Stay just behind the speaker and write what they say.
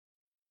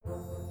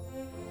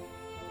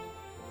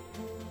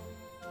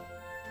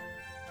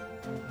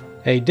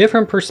A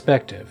different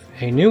perspective,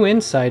 a new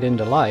insight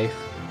into life,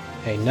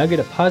 a nugget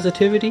of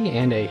positivity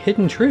and a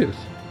hidden truth,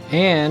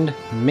 and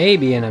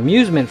maybe an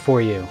amusement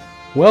for you.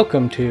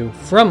 Welcome to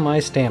From My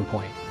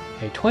Standpoint,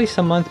 a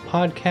twice-a-month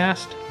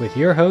podcast with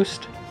your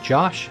host,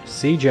 Josh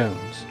C.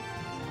 Jones.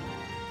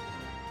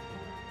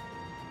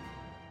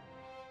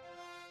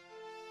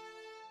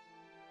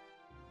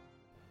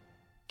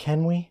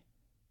 Can we?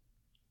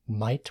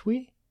 Might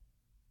we?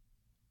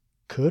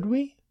 Could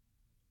we?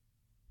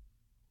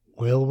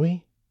 Will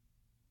we?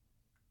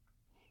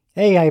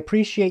 Hey, I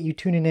appreciate you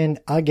tuning in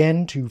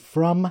again to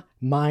From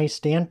My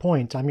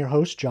Standpoint. I'm your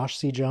host, Josh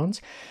C.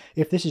 Jones.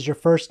 If this is your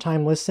first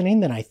time listening,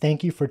 then I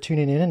thank you for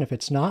tuning in. And if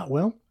it's not,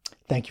 well,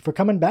 thank you for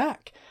coming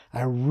back.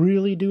 I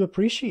really do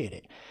appreciate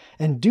it.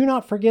 And do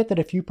not forget that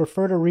if you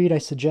prefer to read, I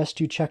suggest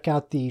you check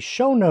out the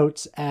show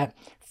notes at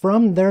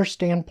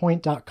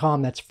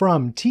FromTheirStandpoint.com. That's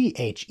from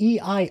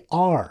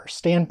THEIR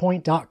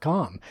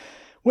standpoint.com,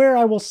 where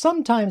I will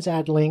sometimes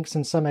add links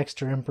and some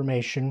extra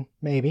information,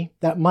 maybe,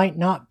 that might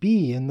not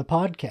be in the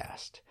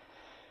podcast.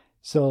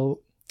 So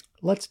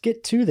let's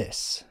get to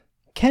this.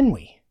 Can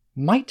we?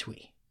 Might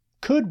we?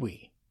 Could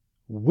we?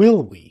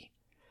 Will we?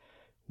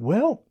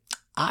 Well,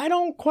 I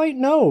don't quite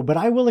know, but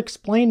I will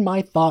explain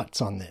my thoughts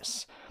on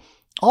this.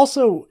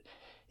 Also,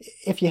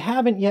 if you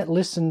haven't yet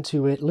listened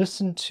to it,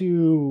 listen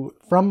to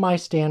From My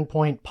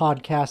Standpoint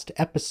podcast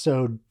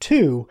episode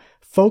 2,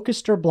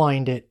 Focused or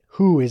Blinded,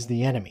 Who is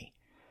the Enemy?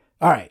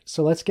 All right,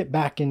 so let's get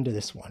back into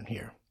this one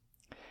here.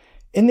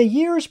 In the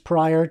years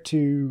prior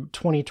to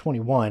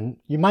 2021,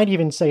 you might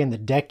even say in the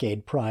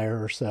decade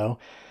prior or so,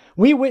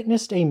 we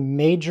witnessed a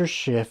major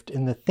shift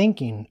in the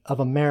thinking of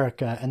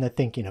America and the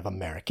thinking of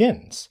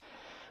Americans.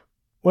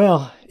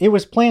 Well, it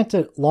was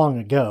planted long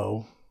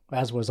ago,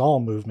 as was all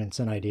movements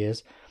and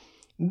ideas.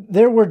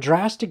 There were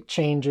drastic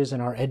changes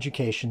in our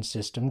education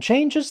system,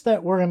 changes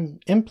that were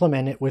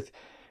implemented with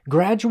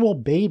gradual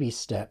baby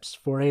steps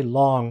for a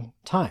long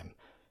time,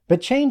 but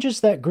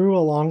changes that grew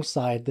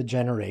alongside the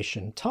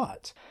generation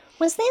taught.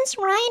 Was this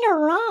right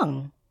or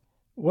wrong?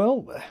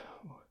 Well,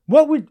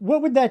 what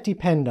would that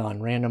depend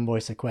on, random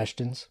voice of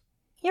questions?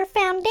 Your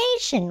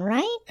foundation,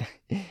 right?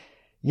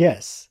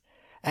 Yes.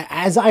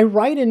 As I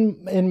write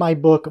in my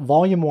book,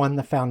 Volume 1,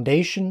 The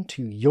Foundation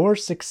to Your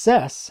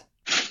Success,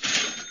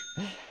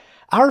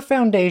 our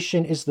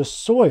foundation is the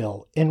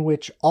soil in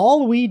which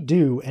all we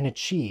do and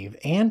achieve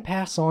and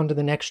pass on to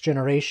the next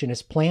generation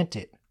is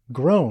planted,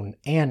 grown,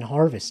 and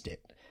harvested.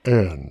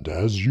 And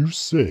as you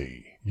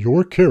say,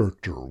 your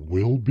character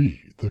will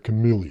be the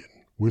chameleon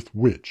with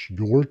which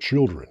your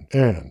children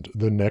and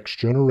the next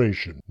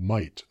generation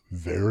might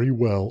very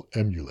well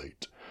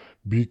emulate,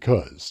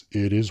 because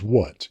it is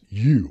what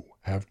you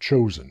have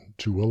chosen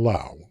to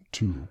allow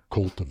to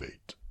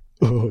cultivate.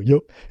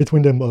 Yep. It's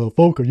when them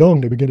folk are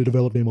young, they begin to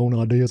develop their own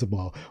ideas of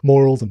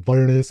morals and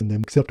fairness and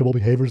them acceptable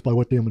behaviors by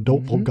what them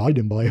adult folk guide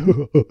them by.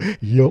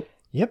 Yep.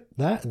 Yep,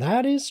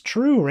 that is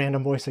true,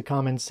 random voice of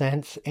common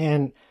sense.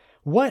 And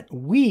what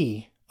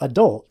we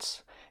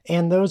adults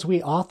and those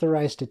we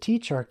authorize to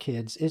teach our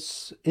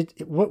kids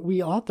what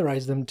we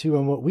authorize them to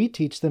and what we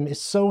teach them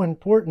is so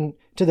important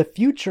to the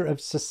future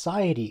of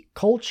society,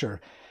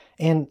 culture,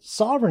 and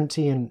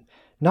sovereignty, and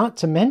not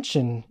to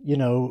mention,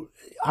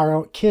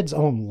 our kids'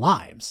 own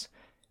lives.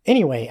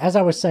 Anyway, as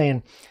I was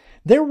saying,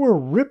 there were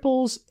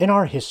ripples in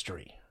our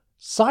history,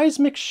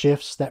 seismic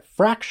shifts that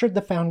fractured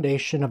the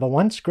foundation of a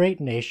once great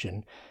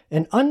nation,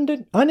 an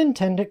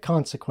unintended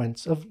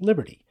consequence of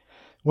liberty.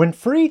 When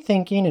free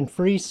thinking and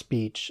free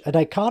speech, a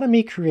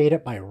dichotomy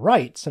created by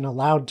rights and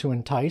allowed to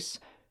entice,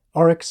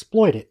 are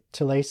exploited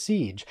to lay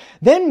siege.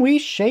 Then we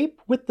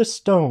shape with the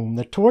stone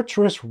the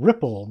tortuous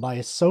ripple by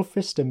a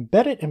sophist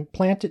embedded and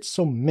planted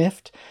so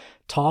miffed,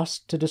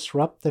 tossed to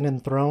disrupt and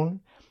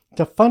enthrone,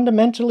 to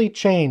fundamentally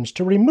change,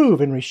 to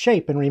remove and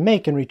reshape and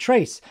remake and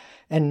retrace,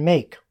 and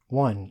make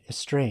one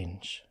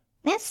estrange.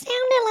 That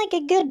sounded like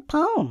a good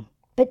poem,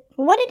 but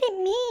what did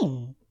it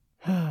mean?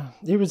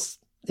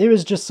 It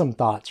was just some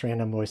thoughts,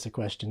 random voice of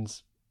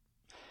questions.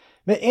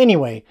 But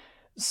anyway,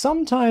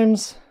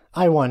 sometimes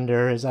I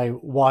wonder, as I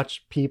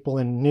watch people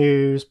in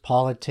news,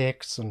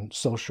 politics, and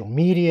social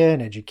media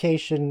and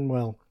education,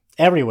 well,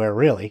 everywhere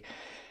really,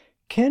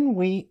 can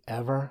we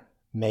ever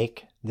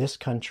make this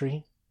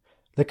country,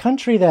 the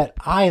country that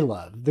I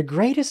love, the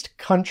greatest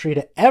country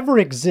to ever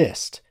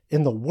exist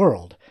in the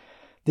world,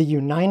 the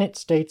United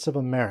States of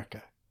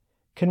America,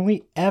 can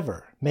we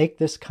ever make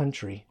this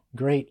country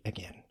great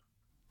again?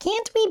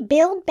 Can't we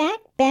build back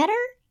better?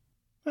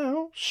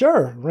 Well,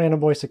 sure, random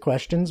voice of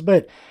questions,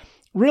 but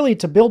really,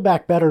 to build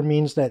back better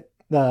means that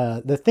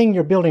the thing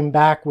you're building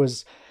back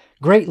was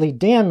greatly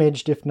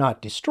damaged, if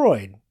not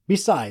destroyed.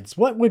 Besides,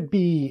 what would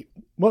we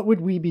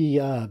be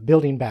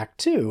building back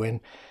to, and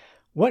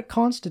what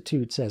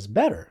constitutes as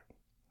better?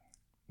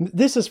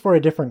 This is for a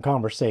different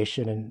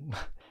conversation, and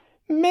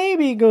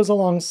maybe it goes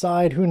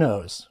alongside, who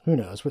knows,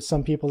 what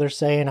some people are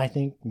saying. I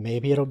think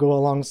maybe it'll go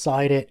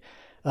alongside it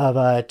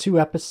of 2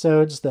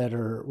 episodes that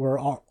were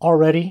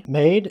already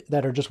made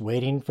that are just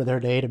waiting for their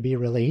day to be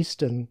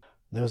released, and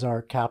those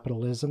are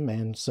capitalism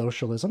and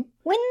socialism.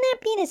 Wouldn't that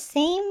that be the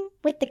same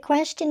with the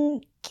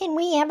question, can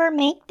we ever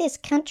make this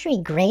country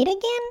great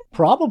again?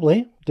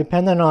 Probably,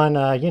 depending on,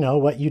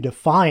 what you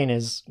define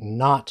as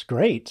not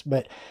great.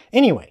 But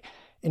anyway,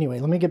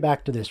 let me get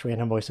back to this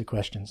random voice of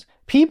questions.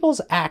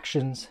 People's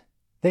actions,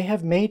 they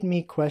have made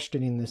me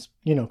question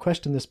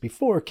this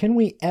before. Can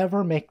we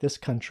ever make this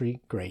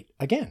country great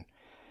again?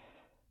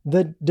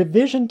 The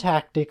division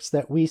tactics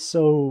that we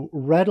so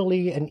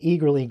readily and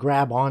eagerly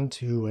grab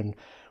onto and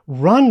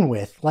run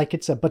with like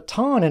it's a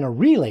baton in a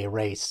relay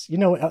race,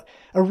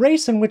 a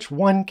race in which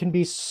one can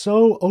be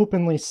so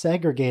openly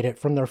segregated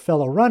from their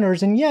fellow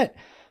runners and yet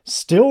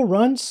still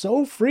run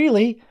so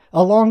freely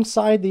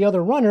alongside the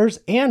other runners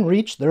and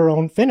reach their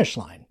own finish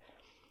line.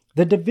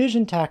 The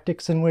division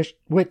tactics in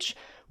which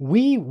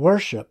we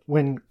worship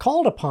when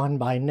called upon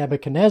by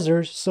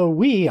Nebuchadnezzar, so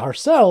we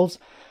ourselves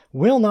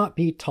will not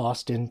be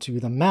tossed into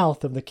the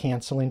mouth of the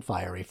canceling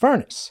fiery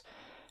furnace.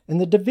 And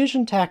the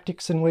division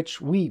tactics in which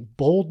we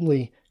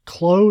boldly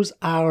close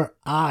our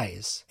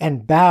eyes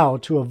and bow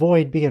to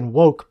avoid being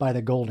woke by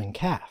the golden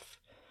calf.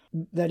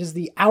 That is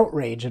the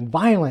outrage and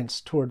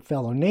violence toward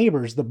fellow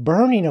neighbors, the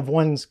burning of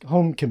one's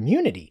home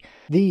community,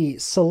 the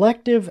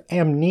selective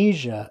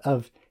amnesia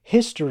of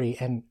history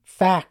and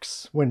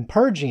facts when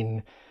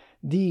purging,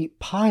 the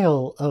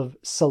pile of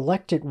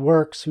selected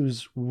works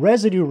whose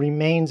residue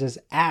remains as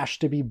ash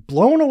to be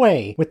blown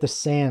away with the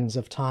sands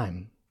of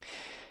time.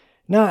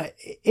 Now,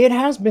 it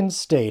has been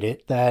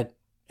stated that,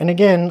 and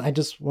again, I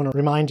just want to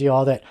remind you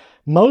all that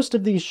most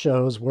of these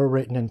shows were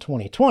written in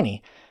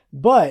 2020,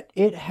 but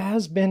it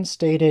has been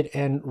stated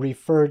and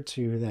referred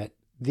to that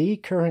the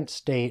current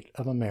state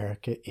of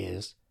America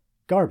is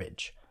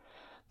garbage,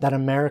 that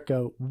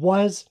America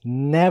was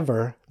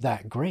never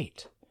that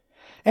great,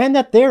 and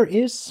that there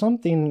is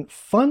something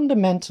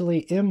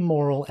fundamentally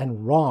immoral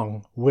and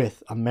wrong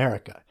with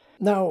America.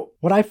 Now,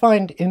 what I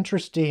find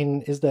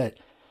interesting is that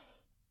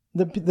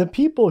the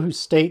people who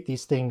state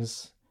these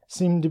things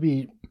seem to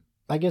be,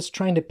 I guess,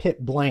 trying to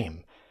pit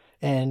blame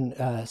and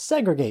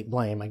segregate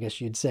blame, I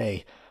guess you'd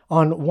say,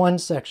 on one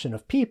section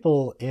of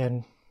people.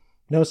 And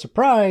no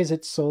surprise,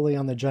 it's solely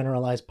on the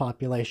generalized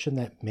population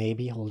that may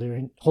be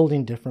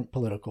holding different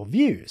political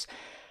views.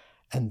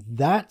 And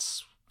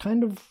that's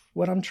kind of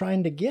what I'm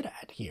trying to get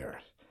at here.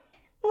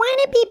 Why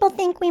do people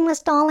think we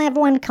must all have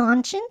one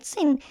conscience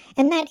and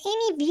that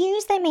any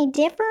views that may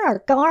differ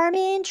are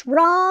garbage,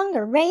 wrong,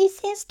 or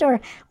racist,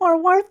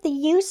 or worth the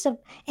use of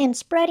and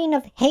spreading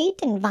of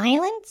hate and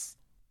violence?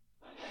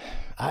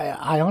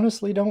 I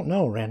honestly don't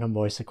know, random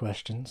voice of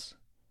questions.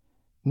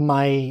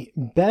 My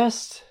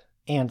best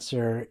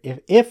answer,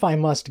 if I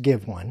must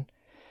give one,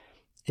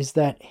 is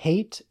that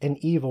hate and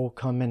evil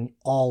come in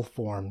all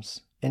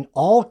forms, in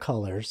all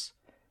colors,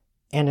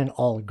 and in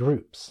all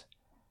groups,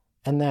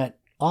 and that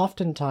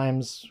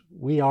oftentimes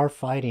we are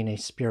fighting a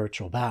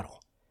spiritual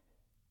battle.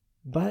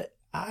 But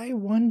I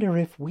wonder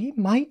if we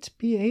might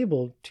be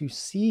able to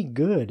see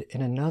good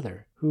in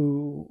another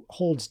who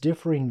holds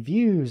differing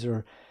views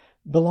or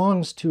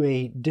belongs to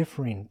a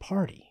differing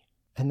party.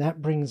 And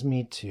that brings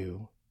me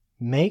to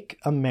Make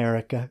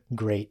America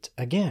Great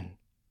Again.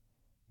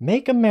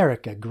 Make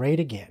America great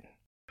again.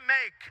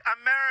 Make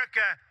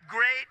America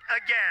great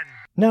again.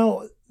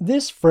 Now,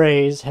 this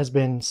phrase has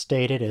been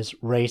stated as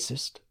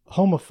racist,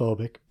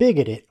 homophobic,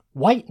 bigoted,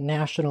 white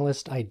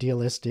nationalist,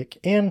 idealistic,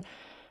 and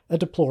a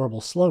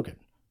deplorable slogan,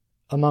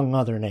 among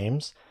other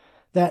names,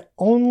 that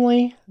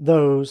only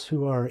those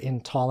who are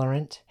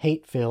intolerant,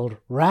 hate-filled,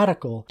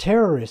 radical,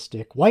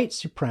 terroristic, white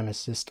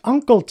supremacist,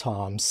 Uncle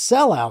Toms,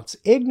 sellouts,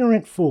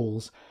 ignorant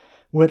fools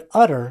would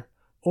utter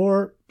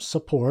or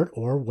support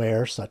or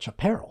wear such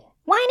apparel.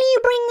 Why do you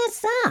bring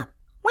this up?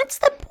 What's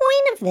the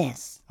point of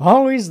this?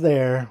 Always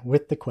there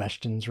with the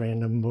questions,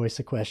 random voice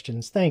of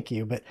questions. Thank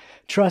you, but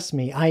trust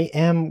me, I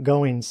am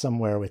going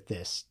somewhere with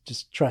this.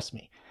 Just trust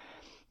me.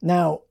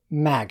 Now,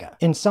 MAGA.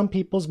 In some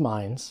people's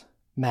minds,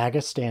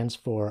 MAGA stands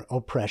for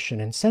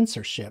oppression and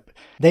censorship.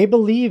 They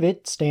believe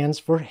it stands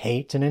for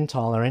hate and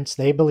intolerance.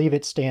 They believe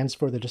it stands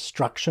for the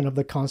destruction of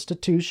the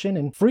Constitution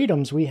and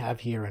freedoms we have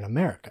here in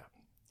America.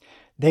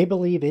 They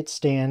believe it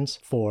stands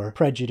for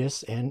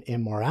prejudice and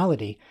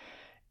immorality.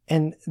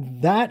 And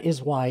that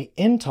is why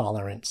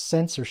intolerance,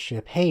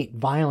 censorship, hate,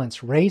 violence,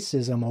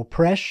 racism,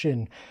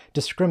 oppression,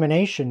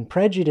 discrimination,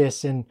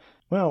 prejudice, and,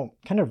 well,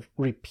 kind of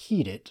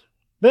repeat it,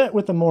 but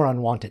with a more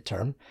unwanted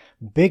term,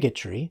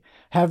 bigotry,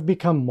 have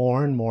become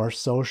more and more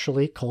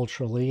socially,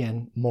 culturally,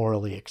 and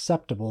morally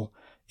acceptable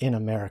in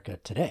America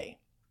today.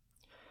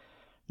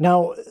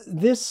 Now,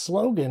 this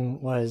slogan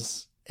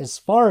was, as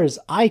far as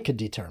I could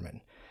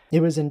determine,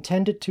 it was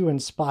intended to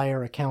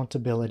inspire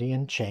accountability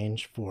and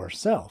change for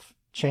self.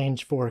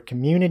 Change for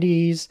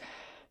communities,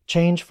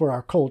 change for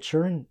our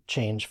culture, and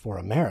change for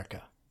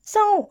America.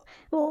 So,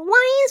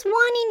 why is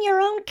wanting your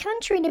own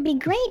country to be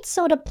great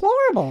so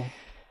deplorable?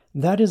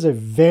 That is a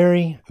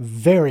very,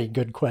 very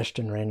good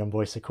question, random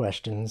voice of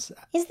questions.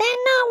 Is that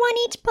not what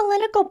each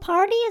political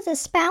party is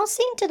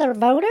espousing to their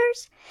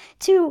voters?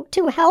 To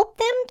help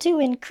them to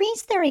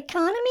increase their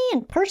economy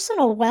and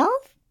personal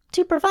wealth?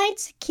 To provide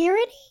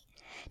security?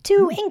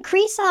 To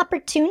increase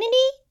opportunity?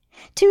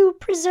 to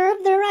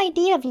preserve their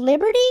idea of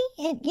liberty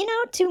and,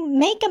 to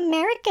make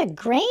America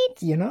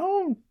great?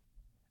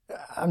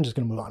 I'm just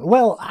going to move on.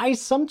 Well, I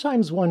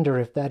sometimes wonder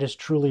if that is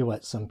truly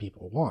what some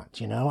people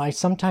want. I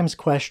sometimes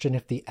question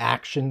if the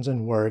actions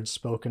and words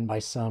spoken by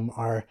some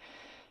are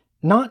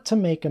not to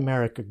make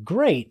America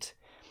great,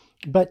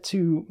 but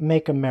to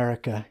make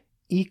America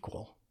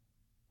equal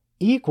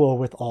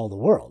with all the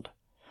world.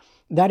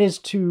 That is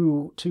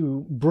to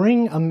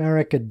bring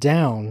America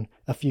down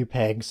a few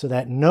pegs so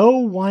that no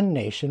one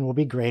nation will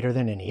be greater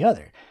than any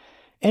other.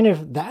 And if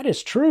that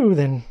is true,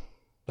 then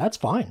that's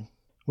fine.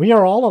 We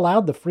are all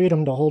allowed the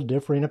freedom to hold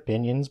differing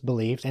opinions,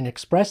 beliefs, and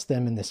express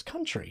them in this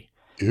country.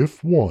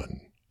 If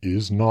one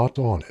is not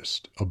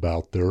honest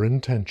about their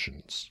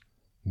intentions,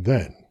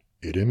 then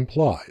it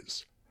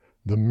implies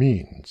the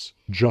means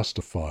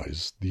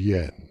justifies the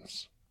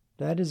ends.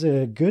 That is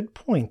a good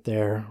point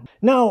there.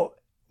 Now,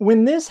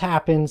 when this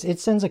happens, it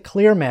sends a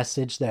clear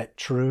message that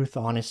truth,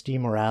 honesty,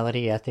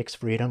 morality, ethics,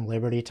 freedom,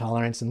 liberty,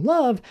 tolerance, and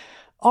love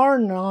are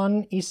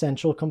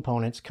non-essential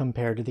components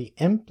compared to the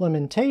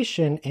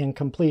implementation and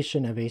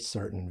completion of a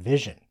certain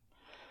vision.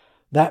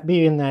 That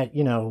being that,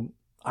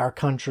 our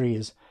country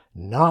is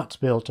not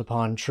built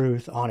upon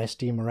truth,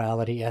 honesty,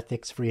 morality,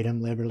 ethics,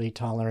 freedom, liberty,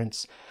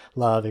 tolerance,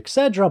 love,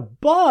 etc.,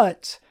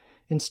 but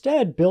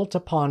instead built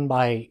upon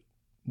by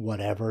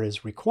whatever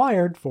is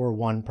required for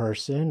one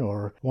person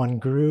or one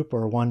group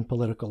or one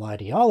political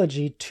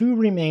ideology to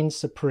remain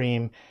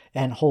supreme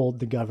and hold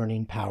the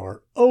governing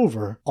power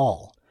over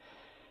all.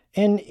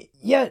 And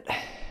yet,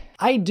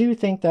 I do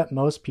think that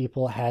most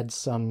people had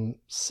some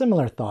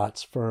similar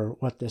thoughts for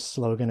what this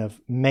slogan of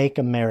 "Make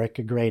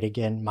America Great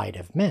Again" might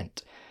have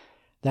meant.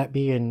 That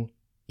being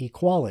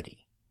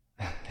equality.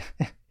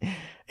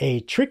 A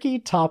tricky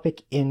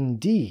topic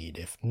indeed,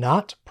 if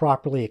not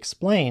properly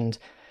explained,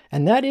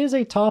 and that is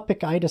a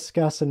topic I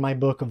discuss in my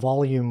book,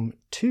 Volume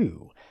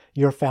 2,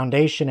 Your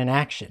Foundation in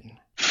Action.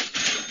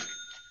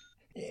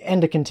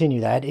 And to continue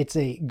that, it's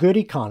a good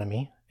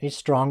economy, a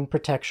strong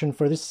protection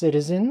for the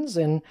citizens,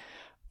 and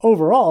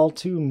overall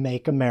to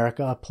make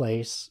America a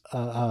place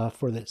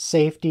for the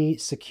safety,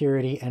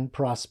 security, and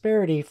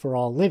prosperity for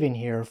all living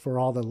here, for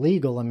all the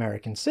legal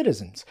American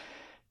citizens.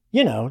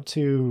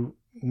 To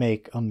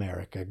make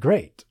America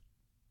great.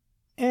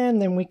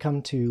 And then we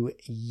come to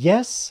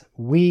yes,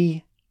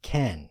 we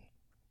can.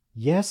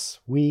 Yes,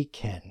 we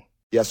can.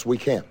 Yes, we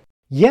can.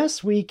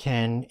 Yes, we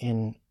can,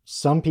 in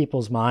some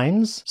people's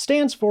minds,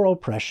 stands for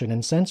oppression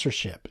and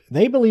censorship.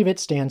 They believe it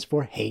stands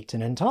for hate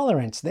and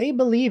intolerance. They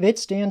believe it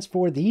stands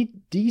for the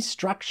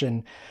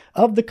destruction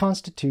of the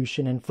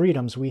Constitution and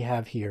freedoms we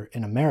have here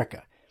in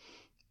America.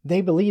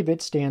 They believe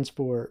it stands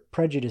for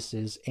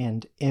prejudices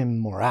and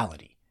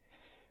immorality.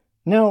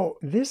 Now,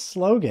 this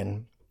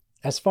slogan,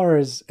 as far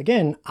as,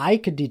 again, I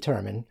could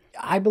determine,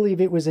 I believe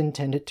it was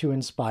intended to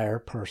inspire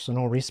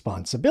personal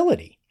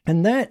responsibility.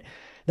 And that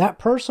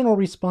personal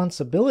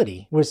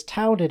responsibility was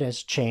touted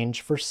as change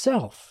for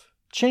self,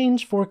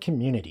 change for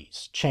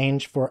communities,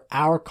 change for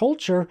our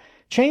culture,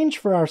 change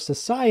for our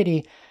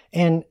society,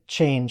 and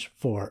change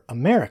for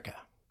America.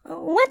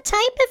 What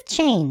type of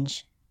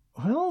change?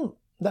 Well,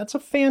 that's a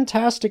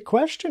fantastic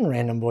question,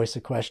 Random Voice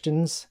of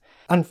Questions.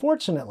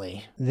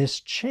 Unfortunately, this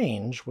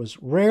change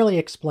was rarely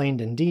explained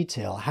in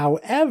detail.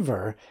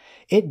 However,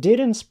 it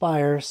did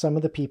inspire some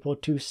of the people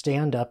to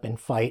stand up and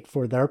fight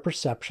for their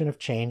perception of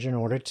change in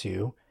order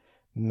to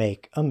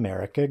make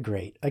America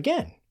great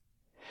again.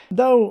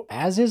 Though,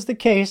 as is the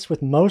case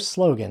with most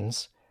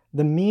slogans,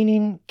 the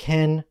meaning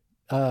can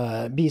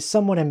be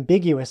somewhat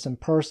ambiguous and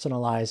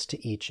personalized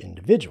to each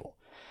individual.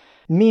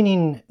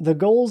 Meaning the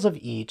goals of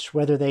each,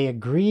 whether they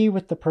agree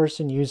with the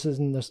person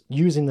using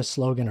the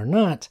slogan or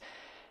not,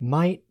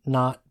 might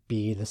not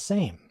be the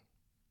same.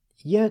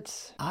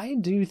 Yet, I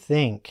do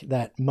think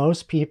that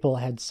most people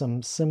had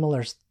some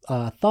similar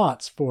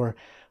thoughts for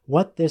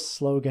what this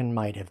slogan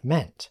might have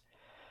meant,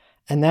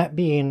 and that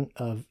being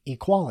of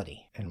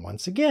equality. And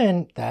once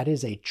again, that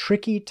is a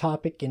tricky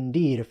topic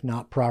indeed if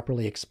not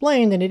properly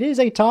explained, and it is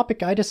a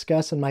topic I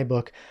discuss in my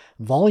book,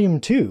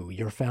 Volume 2,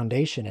 Your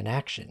Foundation in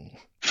Action.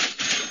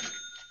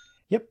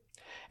 Yep.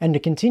 And to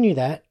continue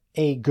that,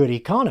 a good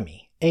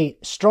economy, a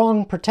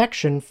strong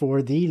protection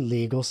for the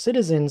legal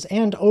citizens,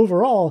 and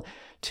overall,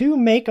 to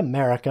make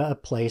America a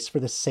place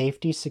for the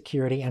safety,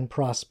 security, and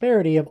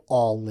prosperity of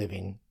all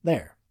living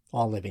there,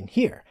 all living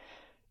here.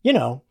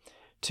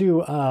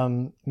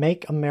 To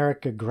make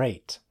America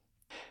great.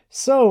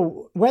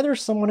 So, whether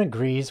someone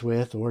agrees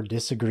with or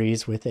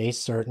disagrees with a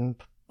certain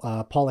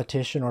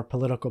politician or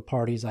political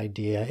party's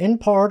idea, in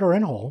part or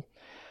in whole,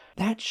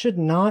 that should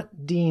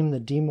not deem the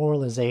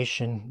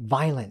demoralization,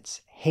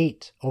 violence,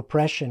 hate,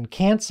 oppression,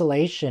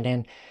 cancellation,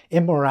 and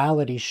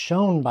immorality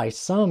shown by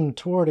some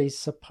toward a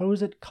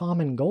supposed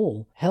common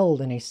goal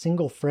held in a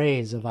single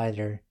phrase of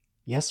either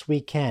 "yes we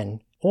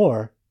can"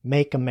 or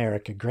 "make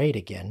America great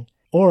again,"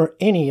 or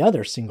any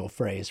other single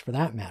phrase for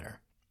that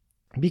matter.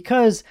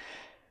 Because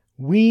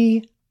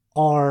we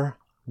are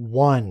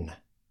one.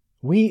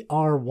 We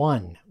are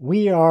one.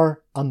 We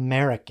are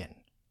American.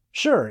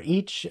 Sure,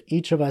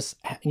 each of us,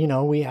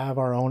 we have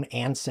our own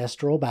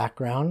ancestral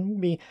background,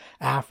 be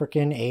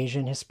African,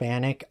 Asian,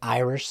 Hispanic,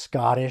 Irish,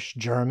 Scottish,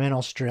 German,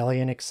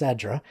 Australian,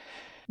 etc.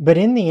 But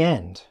in the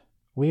end,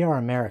 we are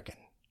American.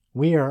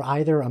 We are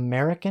either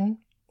American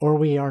or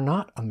we are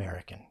not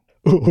American.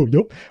 Oh,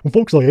 yep. When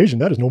folks say Asian,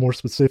 that is no more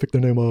specific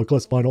than them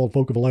classifying all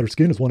folk of a lighter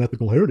skin as one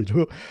ethical heritage.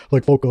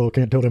 Like folk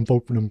can't tell them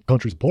folk from them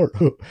countries apart.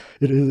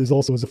 It is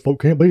also as if folk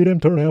can't be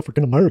them turn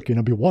African American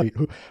and be white.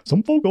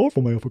 Some folk are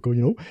from Africa,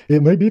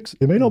 It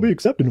may not be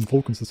accepted in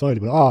folk in society,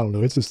 but I don't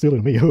know. It's just silly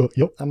to me.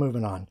 Yep. I'm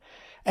moving on.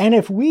 And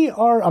if we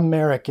are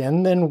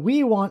American, then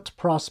we want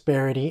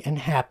prosperity and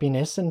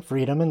happiness and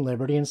freedom and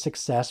liberty and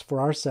success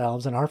for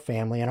ourselves and our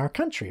family and our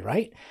country,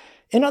 right?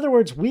 In other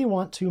words, we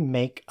want to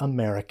make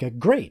America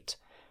great.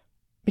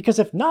 Because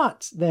if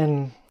not,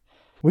 then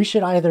we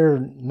should either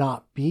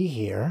not be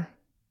here,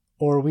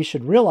 or we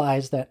should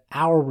realize that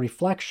our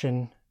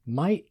reflection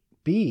might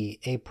be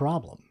a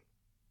problem.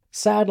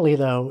 Sadly,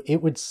 though,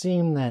 it would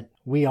seem that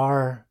we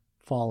are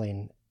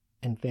falling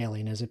and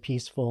failing as a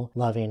peaceful,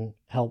 loving,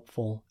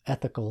 helpful,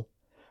 ethical,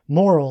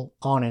 moral,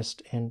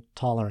 honest, and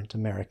tolerant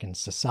American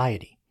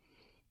society.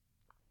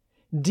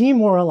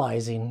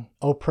 Demoralizing,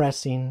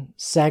 oppressing,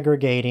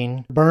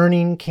 segregating,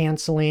 burning,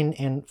 canceling,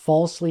 and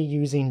falsely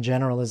using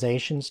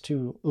generalizations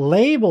to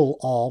label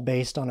all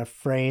based on a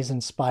phrase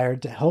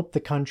inspired to help the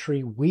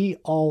country we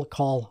all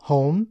call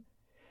home,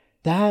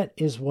 that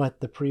is what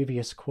the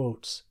previous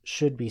quotes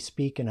should be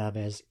speaking of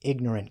as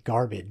ignorant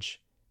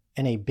garbage,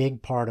 and a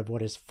big part of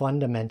what is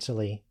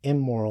fundamentally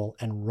immoral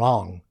and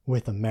wrong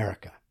with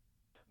America.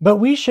 But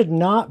we should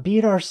not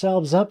beat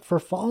ourselves up for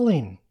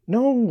falling.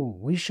 No,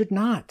 we should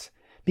not.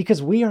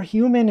 Because we are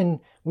human and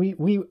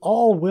we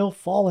all will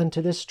fall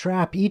into this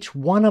trap. Each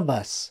one of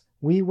us,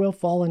 we will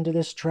fall into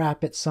this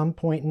trap at some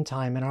point in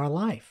time in our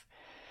life.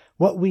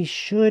 What we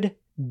should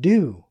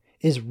do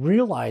is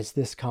realize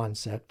this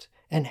concept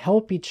and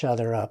help each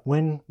other up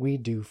when we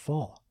do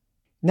fall.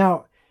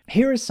 Now,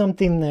 here is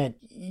something that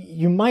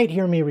you might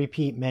hear me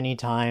repeat many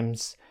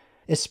times,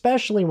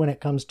 especially when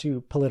it comes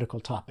to political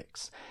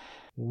topics.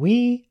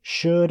 We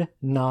should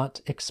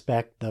not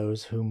expect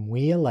those whom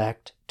we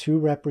elect to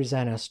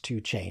represent us to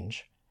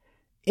change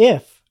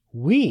if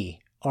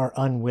we are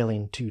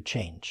unwilling to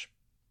change.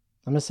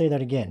 I'm going to say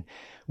that again.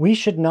 We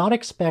should not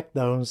expect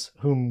those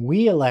whom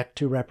we elect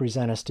to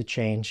represent us to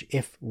change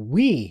if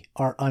we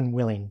are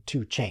unwilling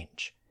to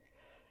change.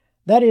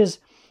 That is,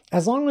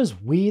 as long as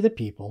we, the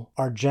people,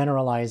 are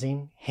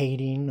generalizing,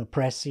 hating,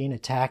 oppressing,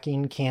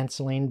 attacking,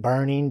 canceling,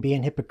 burning,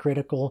 being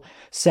hypocritical,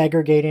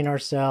 segregating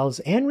ourselves,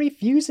 and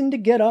refusing to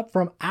get up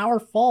from our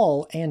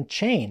fall and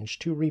change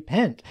to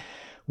repent,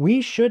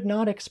 we should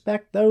not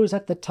expect those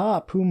at the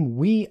top whom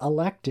we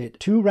elected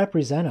to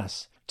represent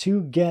us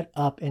to get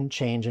up and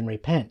change and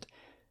repent.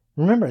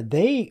 Remember,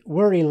 they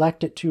were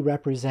elected to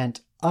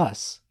represent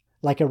us,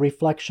 like a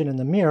reflection in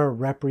the mirror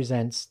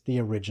represents the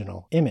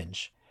original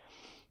image.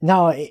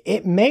 Now,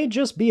 it may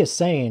just be a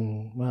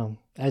saying, well,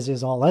 as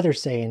is all other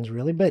sayings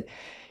really, but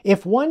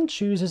if one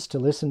chooses to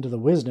listen to the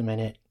wisdom in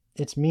it,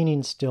 its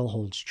meaning still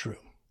holds true.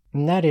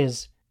 And that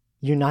is,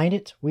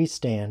 united we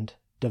stand,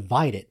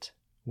 divided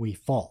we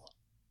fall.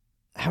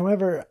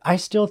 However, I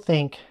still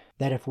think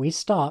that if we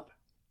stop,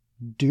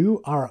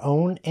 do our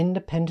own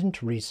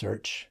independent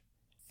research,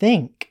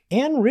 think,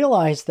 and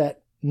realize that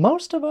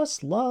most of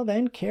us love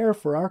and care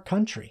for our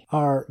country,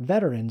 our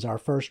veterans, our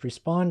first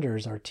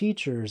responders, our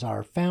teachers,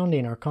 our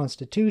founding, our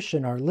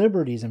Constitution, our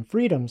liberties and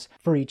freedoms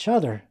for each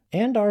other,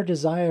 and are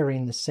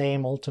desiring the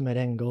same ultimate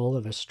end goal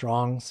of a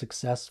strong,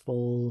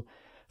 successful,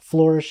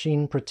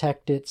 flourishing,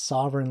 protected,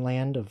 sovereign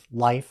land of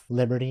life,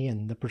 liberty,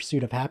 and the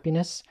pursuit of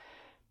happiness,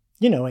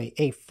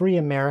 a free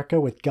America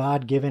with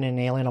God-given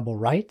inalienable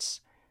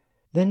rights,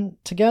 then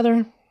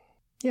together,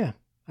 yeah,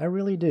 I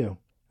really do.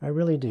 I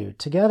really do.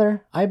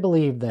 Together, I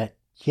believe that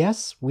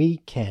yes, we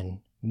can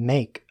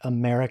make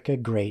America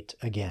great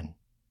again.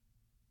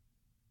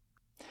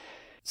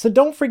 So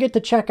don't forget to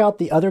check out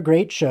the other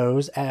great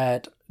shows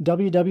at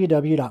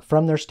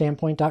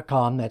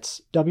www.fromtheirstandpoint.com.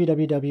 That's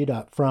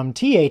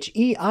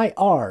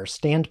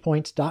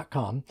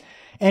www.fromtheirstandpoint.com.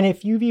 And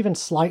if you've even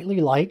slightly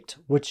liked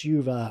what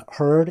you've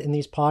heard in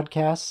these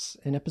podcasts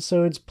and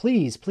episodes,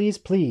 please, please,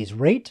 please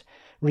rate,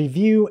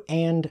 review,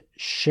 and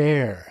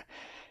share.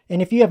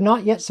 And if you have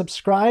not yet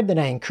subscribed, then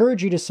I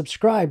encourage you to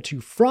subscribe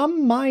to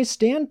From My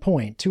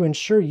Standpoint to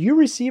ensure you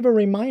receive a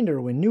reminder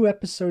when new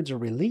episodes are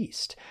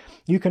released.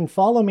 You can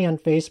follow me on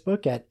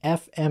Facebook at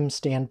FM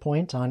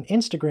Standpoint, on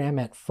Instagram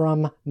at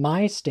From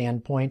My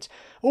Standpoint,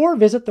 or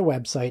visit the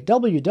website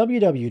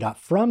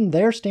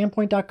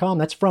www.fromtheirstandpoint.com.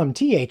 That's from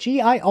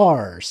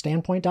THEIR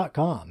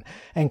standpoint.com,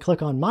 and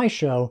click on my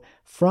show,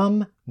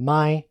 From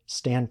My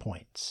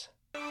Standpoint.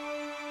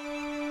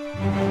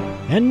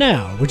 And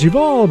now, what you've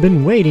all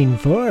been waiting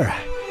for,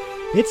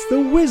 it's the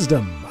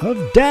wisdom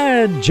of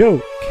Dad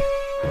Joke.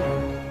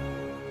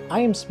 I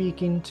am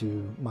speaking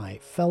to my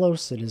fellow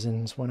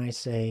citizens when I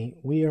say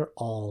we are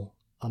all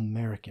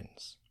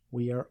Americans.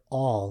 We are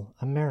all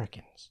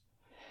Americans.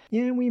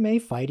 Yeah, we may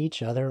fight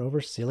each other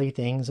over silly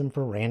things and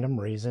for random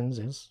reasons,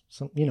 as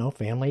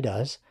family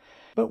does.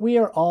 But we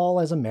are all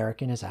as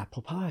American as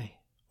apple pie,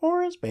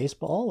 or as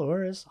baseball,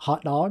 or as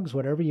hot dogs,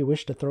 whatever you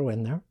wish to throw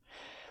in there.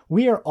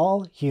 We are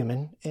all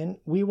human, and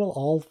we will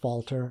all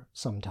falter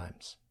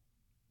sometimes.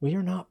 We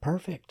are not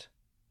perfect.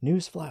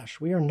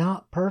 Newsflash, we are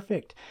not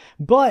perfect.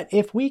 But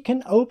if we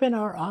can open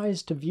our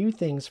eyes to view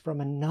things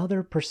from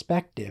another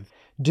perspective,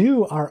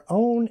 do our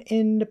own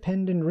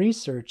independent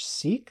research,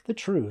 seek the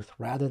truth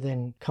rather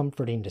than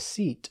comforting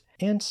deceit,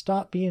 and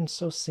stop being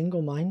so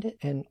single-minded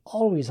and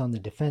always on the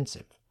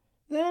defensive,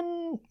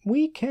 then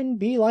we can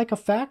be like a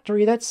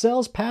factory that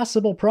sells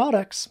passable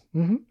products,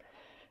 and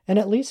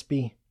at least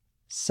be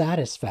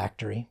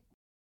satisfactory.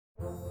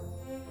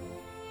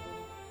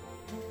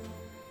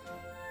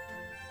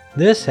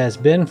 This has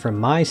been From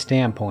My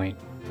Standpoint,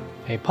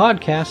 a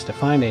podcast to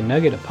find a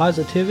nugget of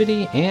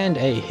positivity and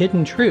a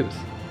hidden truth,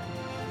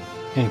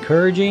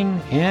 encouraging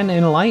and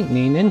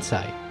enlightening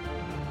insight,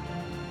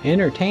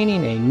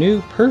 entertaining a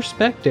new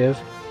perspective,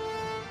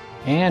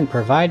 and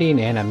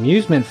providing an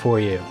amusement for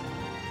you.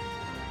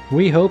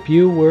 We hope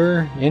you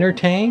were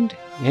entertained,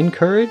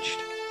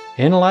 encouraged,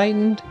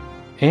 enlightened,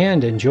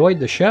 and enjoyed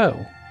the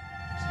show.